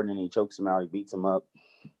behind Jordan and he chokes him out. He beats him up,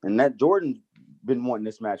 and that Jordan's been wanting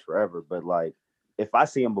this match forever. But like, if I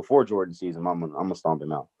see him before Jordan sees him, I'm gonna stomp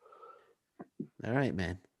him out. All right,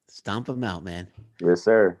 man. Stomp him out, man. Yes,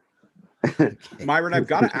 sir. Myron, I've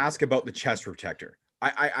got to ask about the chest protector.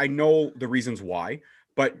 I know the reasons why,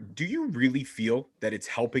 but do you really feel that it's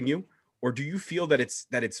helping you, or do you feel that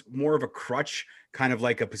it's more of a crutch, kind of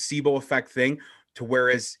like a placebo effect thing, to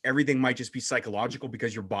whereas everything might just be psychological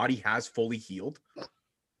because your body has fully healed?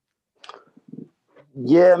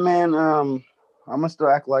 Yeah, man. I'm gonna still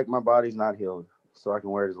act like my body's not healed, so I can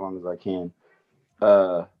wear it as long as I can.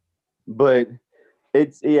 But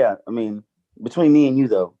it's I mean, between me and you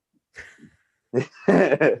though.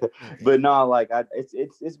 But no, like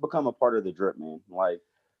it's become a part of the drip, man. Like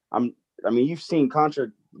I mean, you've seen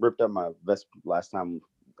Contra ripped up my vest last time.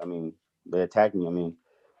 I mean, they attacked me. I mean,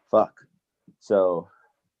 fuck. So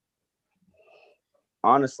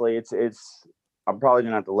honestly, it's I'm probably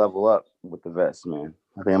gonna have to level up with the vest, man.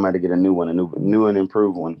 I think I might have to get a new one, a new and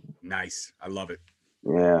improved one. Nice. I love it.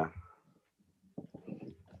 Yeah.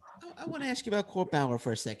 I want to ask you about Court Bauer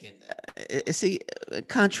for a second. Is he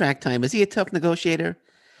contract time? Is he a tough negotiator?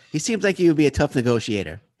 He seems like he would be a tough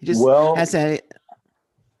negotiator. He just has that.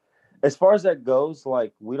 As far as that goes,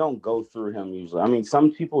 like we don't go through him usually. I mean,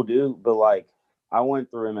 some people do, but like I went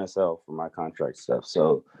through MSL for my contract stuff,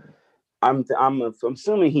 so I'm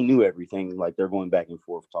assuming he knew everything. Like they're going back and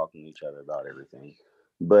forth talking to each other about everything.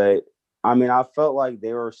 But I mean, I felt like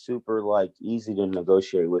they were super like easy to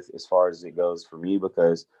negotiate with as far as it goes for me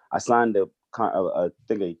because I signed I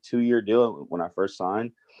think a 2-year deal when I first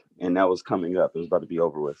signed, and that was coming up. It was about to be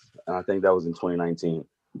over with, and I think that was in 2019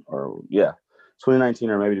 2019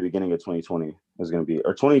 or maybe the beginning of 2020 was going to be,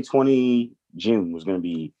 or 2020 June was going to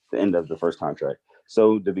be the end of the first contract.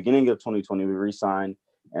 So the beginning of 2020 we re-signed,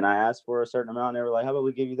 and I asked for a certain amount, and they were like, "How about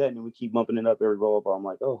we give you that?" And we keep bumping it up every ball. I'm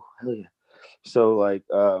like, "Oh hell yeah!" So like,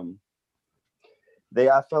 I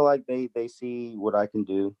feel like they see what I can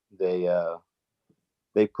do.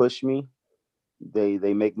 They push me.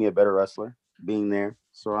 They make me a better wrestler being there.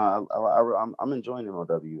 So I'm enjoying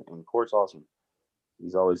MLW, and Court's awesome.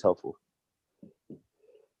 He's always helpful.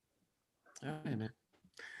 All right, man.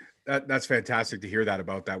 That's fantastic to hear that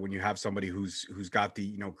about that when you have somebody who's got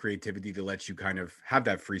the creativity to let you kind of have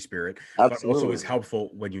that free spirit. Absolutely. But also is helpful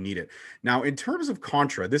when you need it. Now, in terms of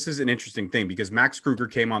Contra, this is an interesting thing because Max Kruger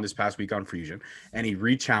came on this past week on Fusion and he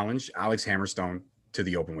re-challenged Alex Hammerstone to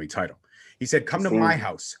the openweight title. He said, "Come to my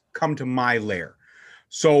house, come to my lair."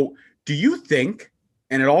 So, do you think,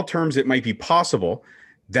 and in all terms, it might be possible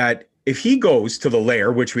that if he goes to the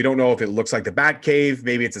lair, which we don't know if it looks like the Bat Cave,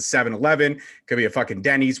 maybe it's a 7-Eleven, could be a fucking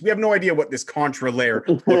Denny's. We have no idea what this Contra lair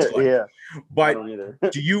looks like. Yeah, but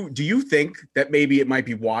do you think that maybe it might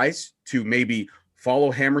be wise to maybe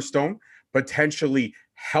follow Hammerstone, potentially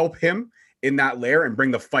help him in that lair and bring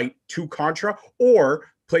the fight to Contra, or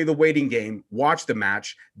play the waiting game, watch the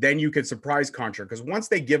match, then you could surprise Contra? Because once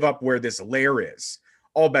they give up where this lair is,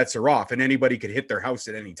 all bets are off, and anybody could hit their house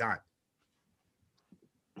at any time.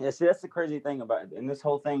 Yeah, see, that's the crazy thing about it. And this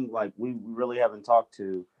whole thing, like, we really haven't talked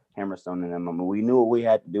to Hammerstone and them. I mean, we knew what we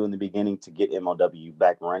had to do in the beginning to get MLW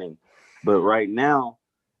back running. But right now,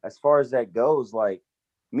 as far as that goes, like,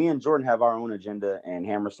 me and Jordan have our own agenda, and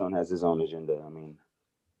Hammerstone has his own agenda. I mean,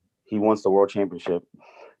 he wants the world championship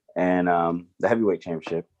and the heavyweight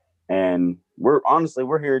championship. And we're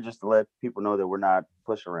here just to let people know that we're not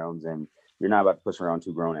push arounds, and you're not about to push around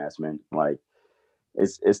two grown ass men. Like,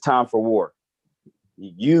 it's time for war.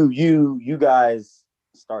 You guys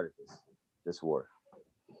started this war,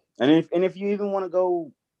 and if you even want to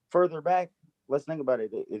go further back, let's think about it.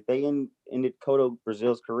 If they ended Cotto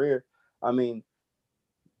Brazil's career, I mean,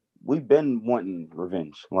 we've been wanting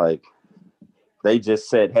revenge. Like, they just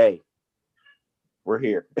said, "Hey, we're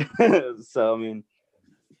here." So I mean,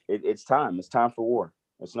 it's time. It's time for war.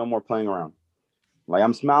 It's no more playing around. Like,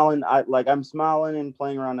 I'm smiling. I'm smiling and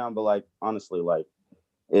playing around now, but like, honestly, like,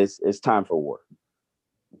 it's time for war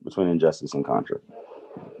between Injustice and Contra.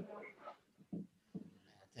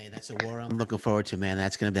 Hey, that's a war I'm looking forward to, man.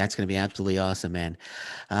 That's gonna be absolutely awesome, man.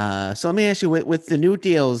 So let me ask you, with the new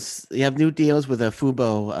deals, you have new deals with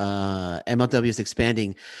Fubo. MLW is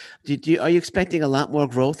expanding. Are you expecting a lot more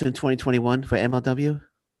growth in 2021 for MLW?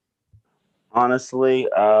 Honestly,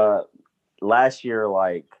 last year,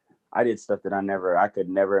 like I did stuff that I could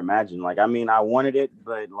never imagine. Like, I mean, I wanted it,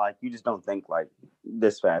 but like you just don't think like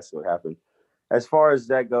this fast it would happen. As far as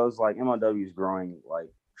that goes, like MLW is growing like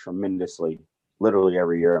tremendously, literally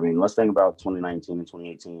every year. I mean, let's think about 2019 and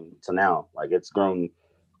 2018 to now. Like it's grown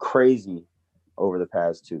crazy over the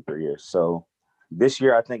past 2 3 years. So this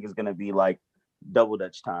year, I think is going to be like double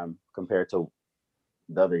Dutch time compared to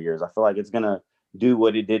the other years. I feel like it's gonna do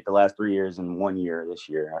what it did the last 3 years in 1 year this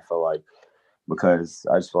year. I feel like because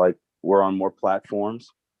I just feel like we're on more platforms,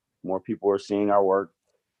 more people are seeing our work.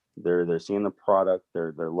 They're seeing the product.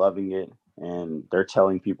 They're loving it, and they're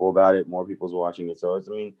telling people about it. More people's watching it. So it's,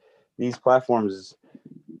 I mean, these platforms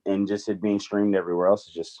and just it being streamed everywhere else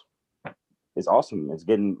is just it's awesome. It's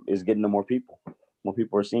getting to more people. More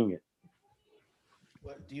people are seeing it.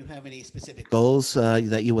 Do you have any specific goals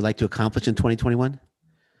that you would like to accomplish in 2021?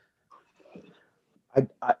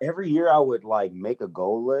 Every year I would like make a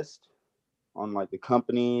goal list on like the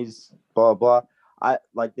companies, blah blah. I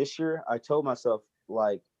like this year I told myself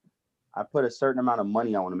like I put a certain amount of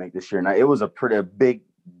money I want to make this year. Now it was a pretty big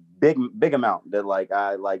amount that like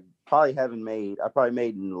I like probably haven't made. I probably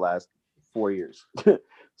made in the last 4 years.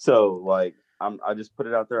 So like I just put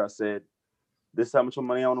it out there. I said this is how much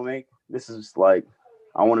money I want to make. This is like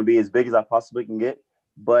I want to be as big as I possibly can get.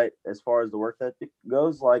 But as far as the work ethic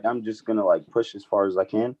goes, like I'm just gonna like push as far as I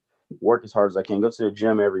can, work as hard as I can, go to the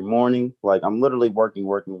gym every morning. Like I'm literally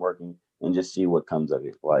working, and just see what comes of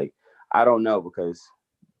it. Like I don't know because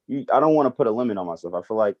I don't want to put a limit on myself. I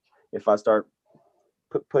feel like if I start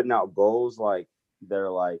putting out goals like they're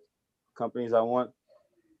like companies I want,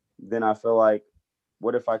 then I feel like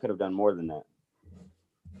what if I could have done more than that?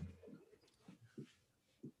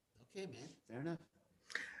 Okay, man. Fair enough.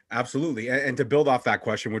 Absolutely. And to build off that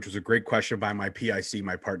question, which was a great question by my PIC,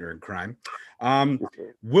 my partner in crime,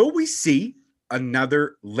 will we see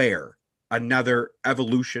another layer, another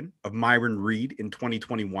evolution of Myron Reed in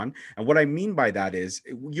 2021? And what I mean by that is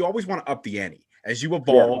you always want to up the ante as you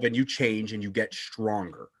evolve and you change and you get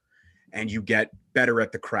stronger and you get better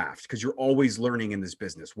at the craft because you're always learning in this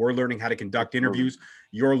business. We're learning how to conduct interviews.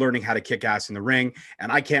 You're learning how to kick ass in the ring.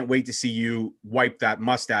 And I can't wait to see you wipe that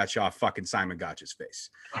mustache off fucking Simon Gotch's face.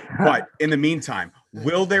 But in the meantime,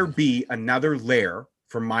 will there be another layer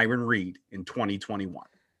for Myron Reed in 2021?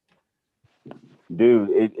 Dude,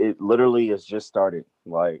 it literally has just started.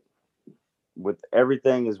 Like with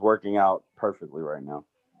everything is working out perfectly right now.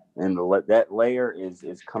 And that layer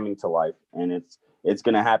is coming to life, and it's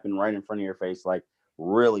gonna happen right in front of your face, like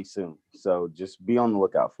really soon. So just be on the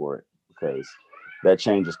lookout for it because that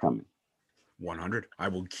change is coming. 100. I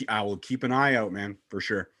will keep an eye out, man, for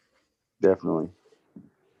sure. Definitely.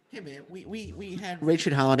 Hey man, we had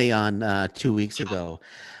Richard Holiday on 2 weeks ago.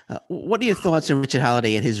 What are your thoughts on Richard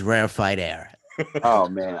Holiday and his rarefied air? Oh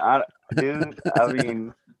man, I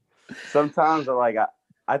mean, sometimes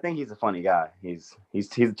I think he's a funny guy. He's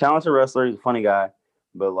a talented wrestler. He's a funny guy,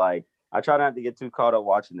 but like I try not to get too caught up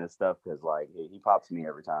watching this stuff because like he pops me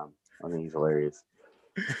every time. I think he's hilarious.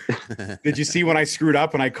 Did you see when I screwed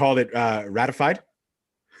up and I called it ratified?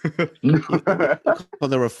 Well,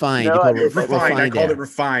 the refined. No, Refined. I called air. it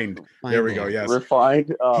refined. There we go. Yes.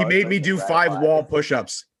 Refined. He made me do 5 wall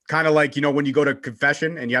push-ups. Kind of like, when you go to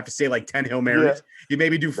confession and you have to say like 10 Hail Marys. Yeah. He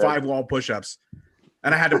made me do 5 wall push-ups.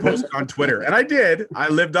 And I had to post it on Twitter. And I did. I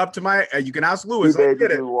lived up to my you can ask Lewis. I did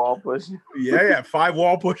it. Wall push. Yeah. 5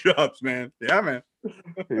 wall push-ups, man. Yeah, man.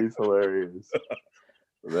 He's hilarious.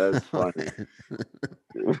 That's funny.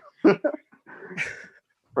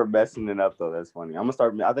 For messing it up though, that's funny. I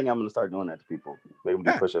think I'm gonna start doing that to people. They can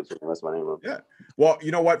do push-ups and mess my name up. Yeah. Well, you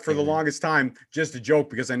know what? For the longest time, just a joke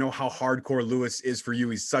because I know how hardcore Lewis is for you.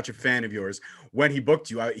 He's such a fan of yours. When he booked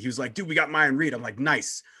you, he was like, "Dude, we got Myron Reed." I'm like,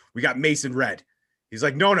 "Nice. We got Mason Red." He's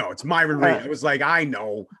like, no, it's Myron Reed. I was like, I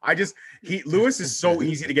know. Lewis is so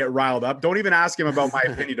easy to get riled up. Don't even ask him about my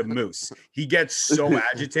opinion of Moose. He gets so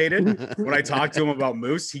agitated when I talk to him about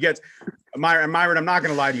Moose. He gets Myron, I'm not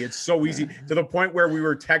going to lie to you. It's so easy to the point where we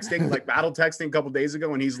were texting, like battle texting a couple days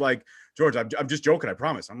ago. And he's like, George, I'm just joking. I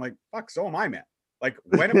promise. I'm like, fuck, so am I, man. Like,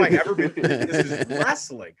 when have I ever been? This is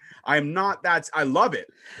wrestling. I'm not that. I love it.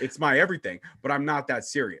 It's my everything, but I'm not that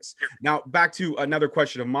serious. Now, back to another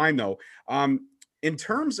question of mine, though. In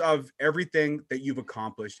terms of everything that you've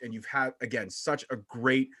accomplished, and you've had, again, such a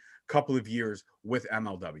great couple of years with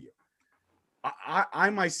MLW,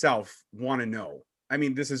 I myself want to know, I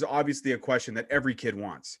mean, this is obviously a question that every kid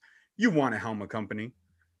wants. You want a helmet company.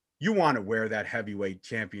 You want to wear that heavyweight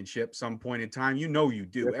championship some point in time. You know you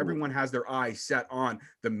do. Definitely. Everyone has their eyes set on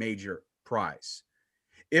the major prize.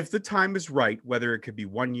 If the time is right, whether it could be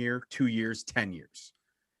 1 year, 2 years, 10 years,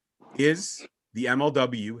 is the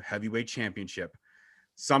MLW Heavyweight Championship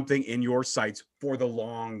something in your sights for the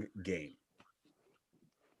long game?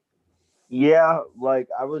 Yeah, like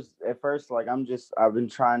I was at first, like I've been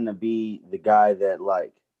trying to be the guy that,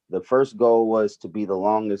 like, the first goal was to be the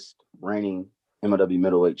longest reigning MLW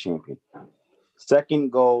middleweight champion.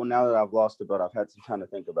 Second goal, now that I've lost the belt, I've had some time to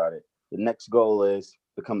think about it. The next goal is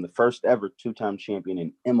become the first ever two-time champion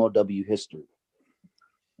in MLW history.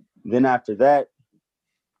 Then after that,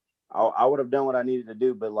 I would have done what I needed to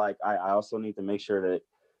do, but like I also need to make sure that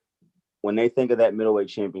when they think of that middleweight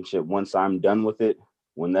championship, once I'm done with it,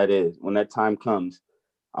 when that time comes,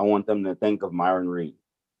 I want them to think of Myron Reed.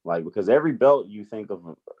 Like, because every belt you think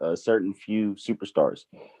of a certain few superstars,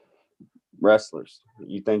 wrestlers. If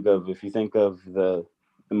you think of the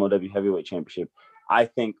MLW Heavyweight Championship, I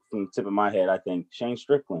think from the tip of my head, I think Shane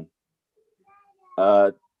Strickland,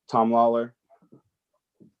 Tom Lawler,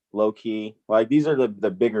 Low Key. Like, these are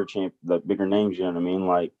the bigger names, you know what I mean?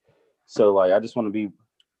 Like, so like I just want to be,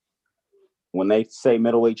 when they say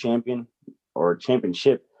middleweight champion or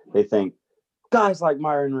championship, they think guys like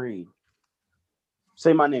Myron Reed.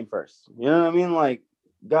 Say my name first. You know what I mean? Like,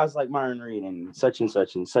 guys like Myron Reed and such and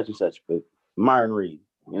such and such and such, but Myron Reed.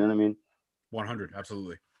 You know what I mean? 100,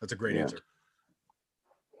 absolutely. That's a great answer.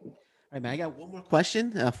 All right, man. I got one more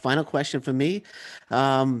question. A final question for me.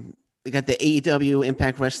 We got the AEW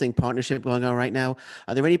Impact Wrestling partnership going on right now.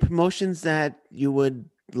 Are there any promotions that you would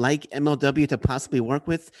like MLW to possibly work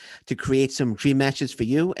with to create some dream matches for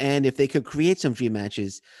you? And if they could create some dream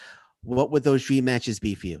matches, what would those dream matches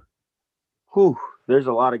be for you? Whew, there's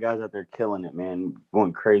a lot of guys out there killing it, man,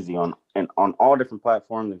 going crazy on all different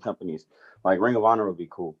platforms and companies. Like Ring of Honor would be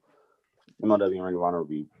cool. MLW and Ring of Honor would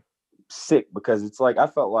be sick, because it's like I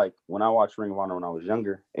felt like when I watched Ring of Honor when I was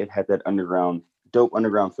younger, it had that dope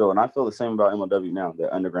underground feel, and I feel the same about MLW now,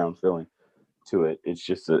 that underground feeling to it. It's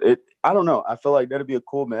just I don't know. I feel like that'd be a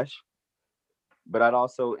cool mesh, but I'd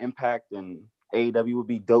also Impact and AEW would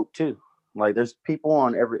be dope too. Like, there's people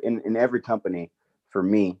in every company for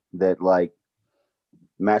me that like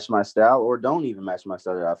match my style or don't even match my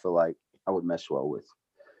style that I feel like I would mesh well with.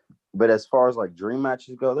 But as far as like dream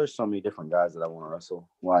matches go, there's so many different guys that I want to wrestle.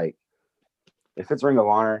 Like, if it's Ring of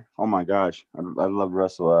Honor, oh my gosh, I'd love to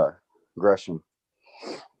wrestle Gresham.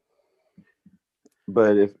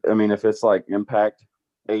 But if it's like Impact,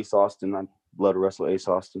 Ace Austin, I'd love to wrestle Ace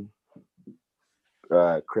Austin.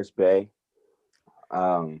 Chris Bay.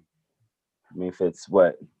 If it's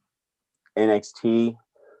NXT,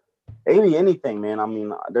 maybe anything, man. I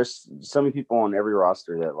mean, there's so many people on every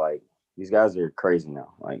roster that, like, these guys are crazy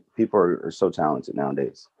now. Like, people are so talented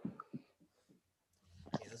nowadays.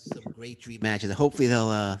 Yeah, those are some great dream matches. Hopefully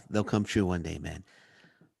they'll come true one day, man.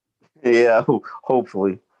 Yeah,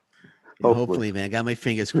 hopefully. Hopefully, man. Got my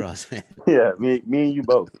fingers crossed, man. Yeah, me and you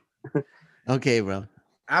both. Okay, bro.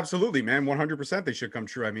 Absolutely, man. 100% they should come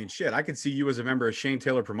true. I mean, shit, I could see you as a member of Shane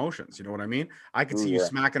Taylor Promotions. You know what I mean? I could see you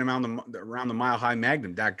smacking him around the Mile High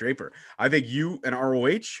Magnum, Dak Draper. I think you and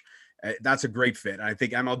ROH, that's a great fit. I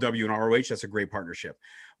think MLW and ROH, that's a great partnership.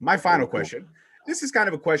 My final question. This is kind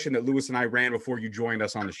of a question that Lewis and I ran before you joined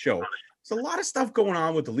us on the show. There's a lot of stuff going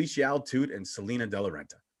on with Alicia Altute and Salina De La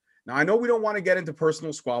Renta. Now, I know we don't want to get into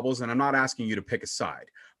personal squabbles, and I'm not asking you to pick a side,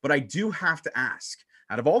 but I do have to ask,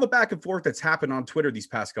 out of all the back and forth that's happened on Twitter these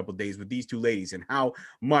past couple of days with these two ladies and how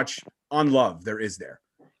much unlove there is there,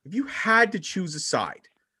 if you had to choose a side,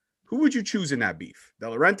 who would you choose in that beef? De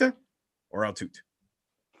La Renta or Altute?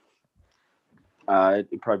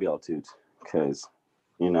 It'd probably be Altute, because,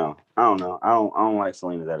 I don't know. I don't like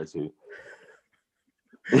Salina's attitude.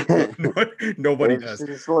 Nobody does.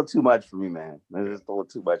 It's a little too much for me, man. It's just a little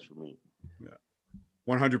too much for me. Yeah,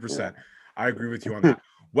 100%. I agree with you on that.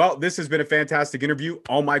 Well, this has been a fantastic interview.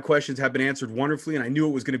 All my questions have been answered wonderfully, and I knew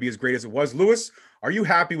it was going to be as great as it was. Lewis, are you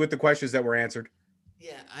happy with the questions that were answered?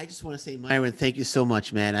 Yeah, I just want to say, Myron, thank you so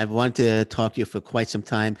much, man. I've wanted to talk to you for quite some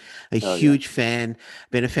time. Huge fan,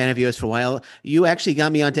 been a fan of yours for a while. You actually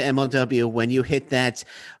got me onto MLW when you hit that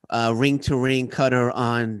ring-to-ring cutter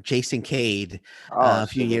on Jason Cade a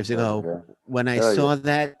few years ago. Yeah. When I saw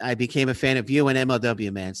that, I became a fan of you and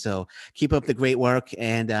MLW, man. So keep up the great work,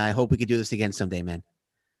 and I hope we could do this again someday, man.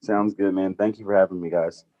 Sounds good, man. Thank you for having me,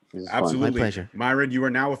 guys. Absolutely. My pleasure. Myron, you are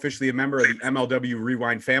now officially a member of the MLW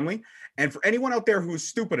Rewind family. And for anyone out there who is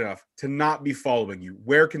stupid enough to not be following you,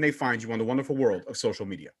 where can they find you on the wonderful world of social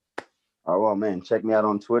media? Oh, well, man, check me out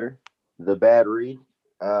on Twitter The Bad Reed.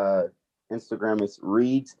 Instagram is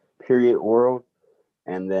Reeds.world.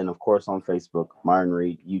 And then, of course, on Facebook, Myron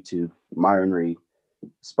Reed. YouTube, Myron Reed.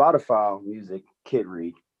 Spotify music, Kid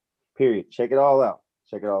Reed. Period. Check it all out.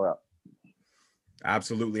 Check it all out.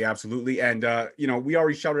 Absolutely, absolutely. And we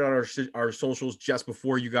already shouted out our socials just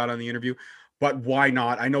before you got on the interview, but why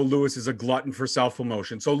not? I know Lewis is a glutton for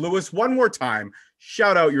self-promotion. So Lewis, one more time,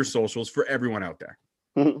 shout out your socials for everyone out there.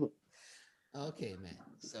 Okay, man.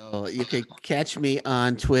 So you could catch me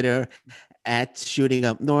on Twitter at Shooting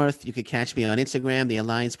Up North. You could catch me on Instagram, the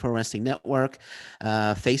Alliance Pro Wrestling Network,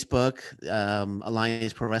 Facebook,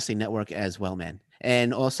 Alliance Pro Wrestling Network as well, man.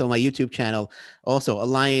 And also my YouTube channel, also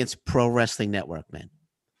Alliance Pro Wrestling Network, man.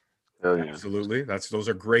 Oh, yeah. Absolutely. Those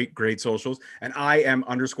are great socials. And I am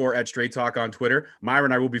 _ at Straight Talk on Twitter.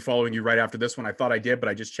 Myron, I will be following you right after this one. I thought I did, but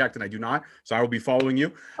I just checked and I do not. So I will be following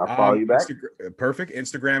you. I'll follow you back. Perfect.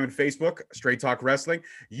 Instagram and Facebook, Straight Talk Wrestling.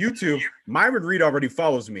 YouTube, Myron Reed already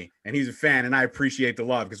follows me and he's a fan, and I appreciate the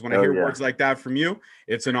love, because when I hear words like that from you,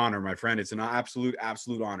 it's an honor, my friend. It's an absolute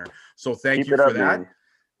honor. So thank you for that. Man.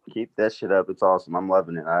 Keep that shit up. It's awesome. I'm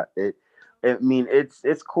loving it.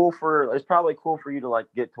 It's cool it's probably cool for you to like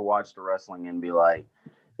get to watch the wrestling and be like,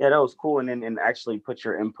 yeah, that was cool, and actually put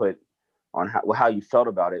your input on how you felt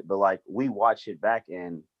about it. But like, we watch it back,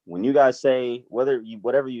 and when you guys say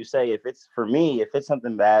whatever you say, if it's for me, if it's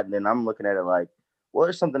something bad, then I'm looking at it like, well,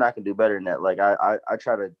 there's something I can do better than that. Like I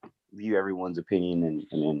try to view everyone's opinion and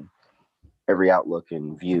in every outlook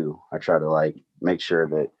and view. I try to like make sure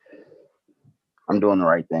that I'm doing the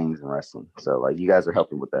right things in wrestling. So like, you guys are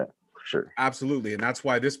helping with that. Sure. Absolutely. And that's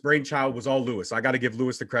why this brainchild was all Lewis. I got to give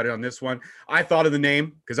Lewis the credit on this one. I thought of the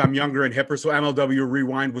name because I'm younger and hipper. So MLW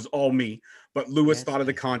Rewind was all me. But Lewis thought of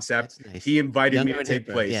the concept. Nice. He invited me to take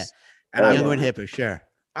place. Yeah. And younger and hipper, sure.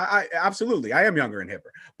 I absolutely. I am younger and hipper.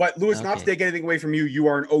 But Lewis, not to take anything away from you, you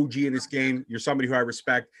are an OG in this game. You're somebody who I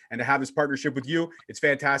respect. And to have this partnership with you, it's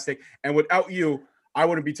fantastic. And without you, I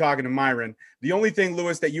wouldn't be talking to Myron. The only thing,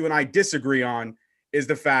 Lewis, that you and I disagree on is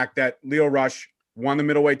the fact that Lio Rush won the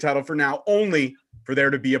middleweight title for now, only for there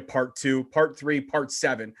to be a part 2, part 3, part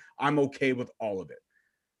 7. I'm okay with all of it.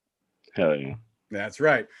 Hell yeah. That's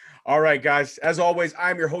right. All right, guys. As always,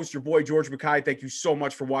 I'm your host, your boy, George Mackay. Thank you so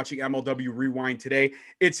much for watching MLW Rewind today.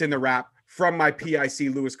 It's in the wrap from my PIC,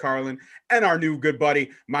 Lewis Carlin, and our new good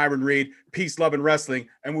buddy, Myron Reed. Peace, love, and wrestling.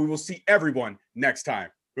 And we will see everyone next time.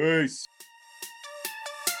 Peace.